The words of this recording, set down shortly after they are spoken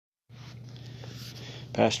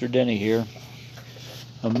Pastor Denny here.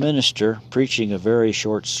 A minister preaching a very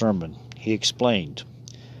short sermon. He explained,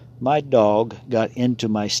 "My dog got into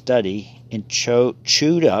my study and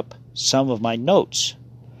chewed up some of my notes."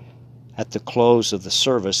 At the close of the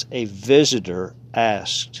service, a visitor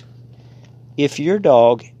asked, "If your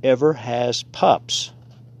dog ever has pups,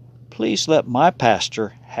 please let my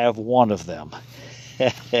pastor have one of them."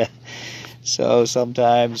 So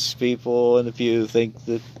sometimes people in the pew think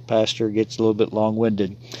that the pastor gets a little bit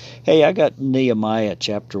long-winded. Hey, I got Nehemiah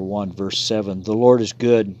chapter 1, verse 7. "The Lord is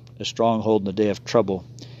good, a stronghold in the day of trouble,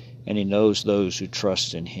 and he knows those who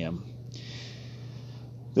trust in him."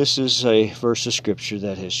 This is a verse of Scripture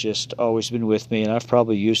that has just always been with me, and I've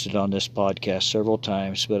probably used it on this podcast several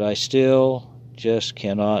times, but I still just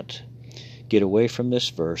cannot get away from this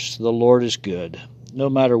verse. The Lord is good. No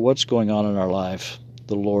matter what's going on in our life,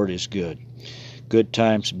 the Lord is good. Good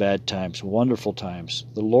times, bad times, wonderful times.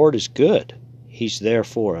 The Lord is good. He's there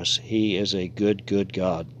for us. He is a good, good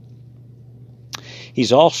God.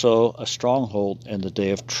 He's also a stronghold in the day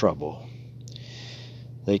of trouble.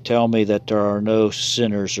 They tell me that there are no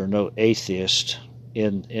sinners or no atheists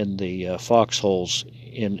in the foxholes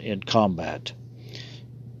in combat.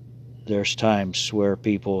 There's times where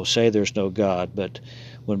people say there's no God, but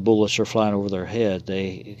when bullets are flying over their head,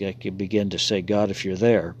 they can begin to say, "God, if you're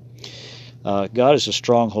there." God is a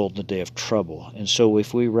stronghold in the day of trouble, and so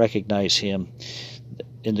if we recognize him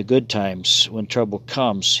in the good times, when trouble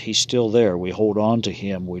comes, he's still there. We hold on to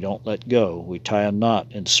him. We don't let go. We tie a knot.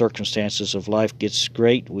 And the circumstances of life gets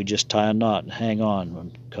great, we just tie a knot and hang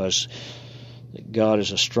on, because God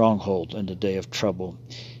is a stronghold in the day of trouble.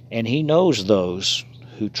 And he knows those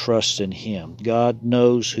who trust in him. God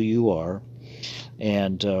knows who you are,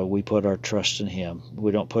 and we put our trust in him.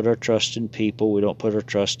 We don't put our trust in people. We don't put our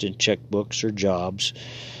trust in checkbooks or jobs.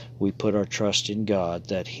 We put our trust in God,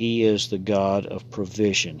 that he is the God of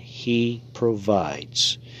provision. He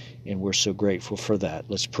provides, and we're so grateful for that.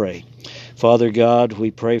 Let's pray. Father God,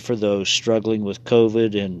 we pray for those struggling with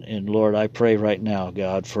COVID, and Lord, I pray right now,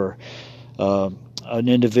 God, for an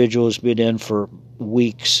individual who's been in for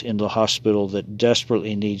weeks in the hospital that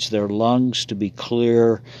desperately needs their lungs to be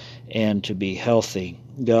clear and to be healthy.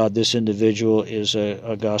 God, this individual is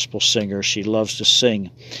a gospel singer. She loves to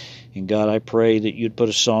sing. And God, I pray that you'd put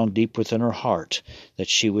a song deep within her heart, that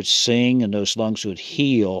she would sing and those lungs would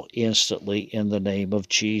heal instantly in the name of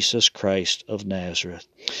Jesus Christ of Nazareth.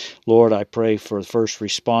 Lord, I pray for first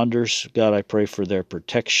responders. God, I pray for their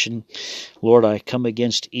protection. Lord, I come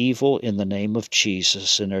against evil in the name of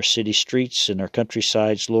Jesus. In our city streets, in our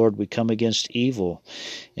countrysides, Lord, we come against evil.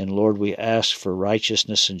 And Lord, we ask for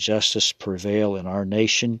righteousness and justice prevail in our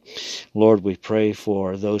nation. Lord, we pray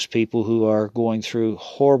for those people who are going through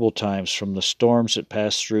horrible times from the storms that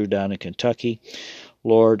passed through down in Kentucky.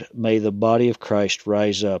 Lord, may the body of Christ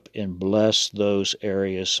rise up and bless those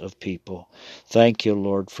areas of people. Thank you,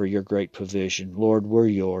 Lord, for your great provision. Lord, we're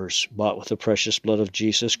yours, bought with the precious blood of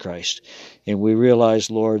Jesus Christ. And we realize,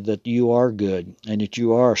 Lord, that you are good and that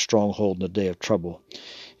you are a stronghold in the day of trouble.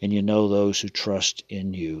 And you know those who trust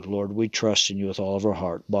in you. Lord, we trust in you with all of our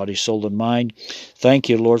heart, body, soul, and mind. Thank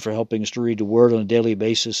you, Lord, for helping us to read the Word on a daily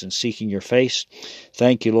basis and seeking your face.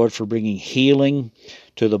 Thank you, Lord, for bringing healing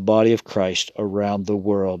to the body of Christ around the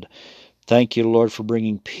world. Thank you, Lord, for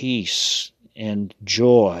bringing peace and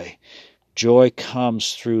joy. Joy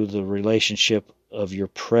comes through the relationship of your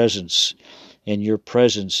presence, and your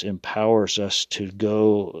presence empowers us to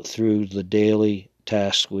go through the daily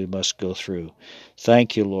task we must go through.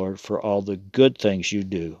 Thank you, Lord, for all the good things you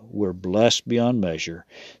do. We're blessed beyond measure.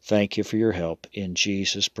 Thank you for your help. In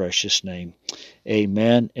Jesus' precious name,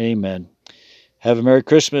 amen and amen. Have a Merry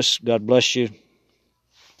Christmas. God bless you.